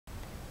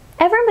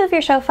Ever move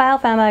your show file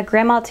from a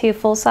MA2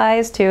 full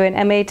size to an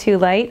MA2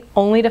 lite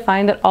only to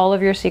find that all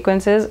of your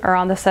sequences are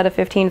on the set of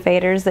 15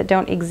 faders that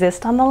don't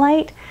exist on the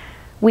lite?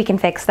 We can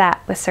fix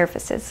that with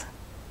surfaces.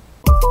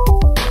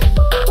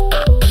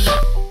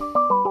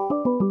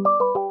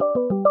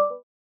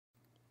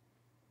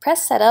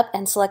 Press Setup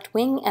and select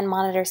Wing and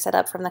Monitor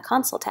Setup from the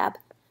Console tab.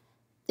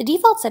 The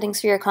default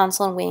settings for your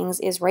console and wings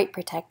is write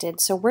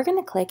protected, so we're going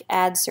to click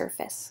Add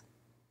Surface.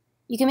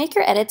 You can make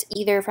your edits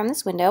either from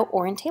this window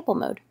or in table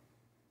mode.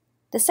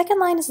 The second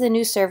line is the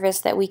new surface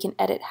that we can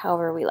edit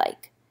however we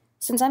like.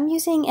 Since I'm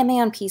using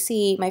MA on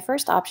PC, my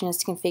first option is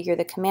to configure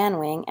the command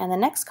wing, and the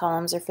next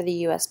columns are for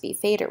the USB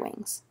fader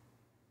wings.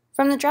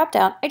 From the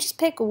drop-down, I just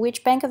pick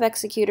which bank of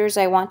executors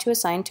I want to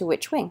assign to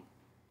which wing.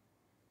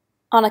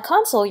 On a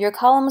console, your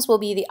columns will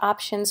be the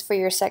options for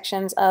your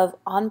sections of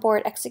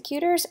onboard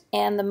executors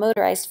and the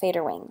motorized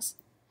fader wings.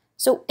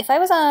 So if I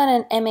was on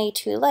an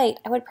MA2 lite,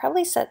 I would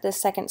probably set this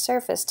second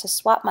surface to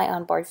swap my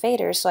onboard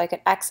faders so I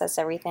could access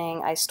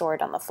everything I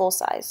stored on the full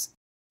size.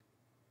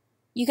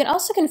 You can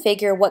also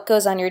configure what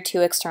goes on your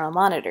two external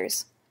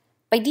monitors.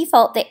 By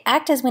default, they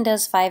act as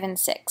Windows 5 and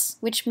 6,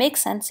 which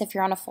makes sense if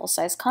you're on a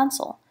full-size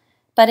console.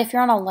 But if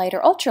you're on a lite or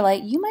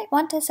ultralight, you might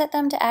want to set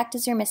them to act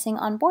as your missing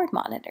onboard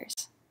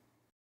monitors.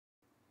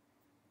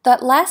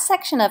 That last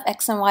section of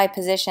X and Y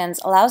positions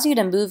allows you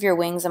to move your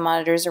wings and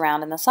monitors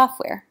around in the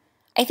software.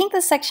 I think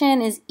this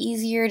section is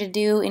easier to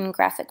do in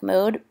graphic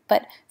mode,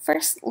 but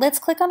first let's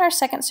click on our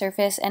second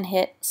surface and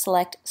hit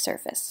Select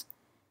Surface.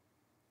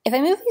 If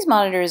I move these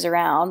monitors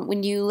around,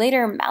 when you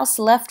later mouse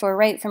left or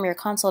right from your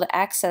console to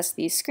access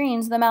these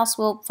screens, the mouse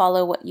will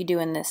follow what you do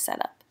in this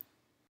setup.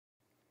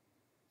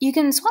 You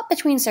can swap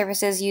between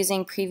surfaces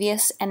using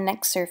Previous and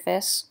Next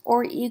Surface,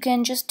 or you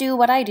can just do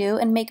what I do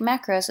and make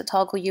macros that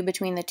toggle you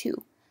between the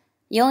two.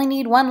 You only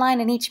need one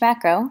line in each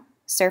macro,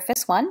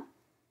 Surface 1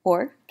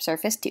 or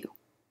Surface 2.